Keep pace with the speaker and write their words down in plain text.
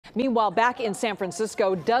Meanwhile, back in San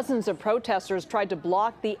Francisco, dozens of protesters tried to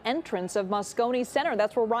block the entrance of Moscone Center.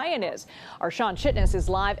 That's where Ryan is. Our Shawn Chitnis is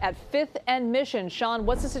live at 5th and Mission. Shawn,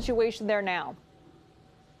 what's the situation there now?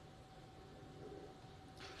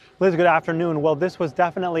 Liz, good afternoon. Well, this was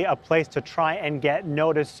definitely a place to try and get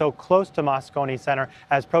noticed so close to Moscone Center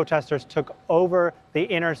as protesters took over the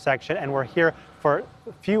intersection and were here for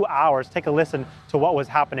a few hours. Take a listen to what was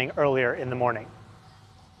happening earlier in the morning.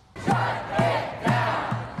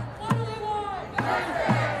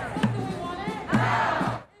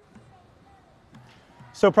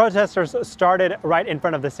 So protesters started right in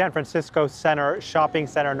front of the San Francisco Center shopping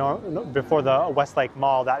center before the Westlake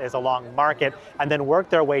Mall that is along Market, and then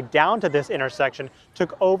worked their way down to this intersection,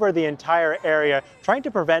 took over the entire area, trying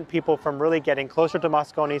to prevent people from really getting closer to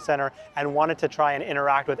Moscone Center, and wanted to try and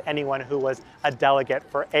interact with anyone who was a delegate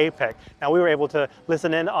for APEC. Now, we were able to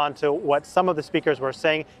listen in onto what some of the speakers were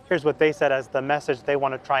saying. Here's what they said as the message they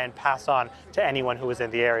want to try and pass on to anyone who was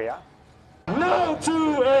in the area. No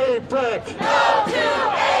to APEC! No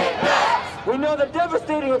to APEC! We know the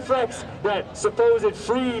devastating effects that supposed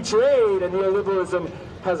free trade and neoliberalism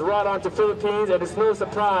has wrought onto Philippines, and it's no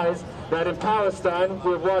surprise that in Palestine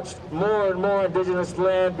we have watched more and more indigenous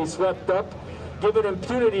land be swept up, given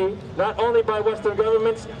impunity not only by Western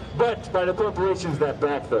governments, but by the corporations that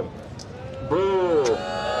back them. Boo!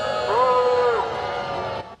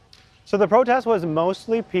 So the protest was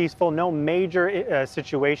mostly peaceful, no major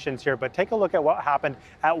situations here, but take a look at what happened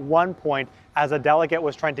at one point as a delegate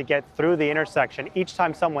was trying to get through the intersection. Each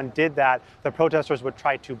time someone did that, the protesters would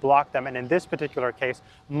try to block them. And in this particular case,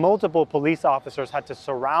 multiple police officers had to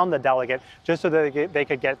surround the delegate just so that they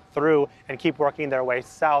could get through and keep working their way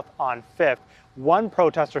south on 5th. One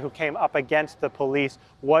protester who came up against the police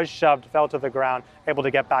was shoved, fell to the ground, able to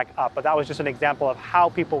get back up. But that was just an example of how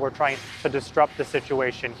people were trying to disrupt the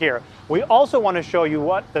situation here. We also want to show you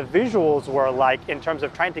what the visuals were like in terms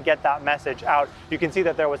of trying to get that message out. You can see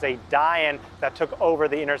that there was a die-in that took over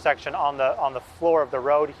the intersection on the floor of the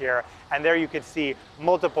road here. And there you could see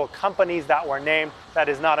multiple companies that were named. That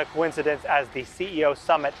is not a coincidence, as the CEO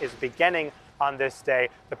Summit is beginning on this day.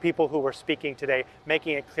 The people who were speaking today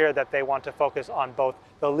making it clear that they want to focus on both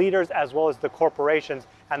the leaders as well as the corporations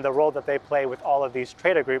and the role that they play with all of these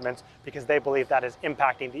trade agreements, because they believe that is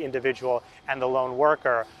impacting the individual and the lone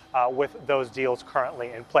worker with those deals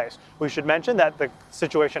currently in place. We should mention that the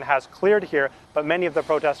situation has cleared here, but many of the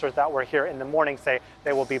protesters that were here in the morning say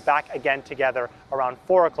they will be back again together around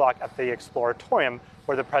 4 o'clock at the Exploratorium,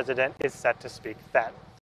 where the president is set to speak then.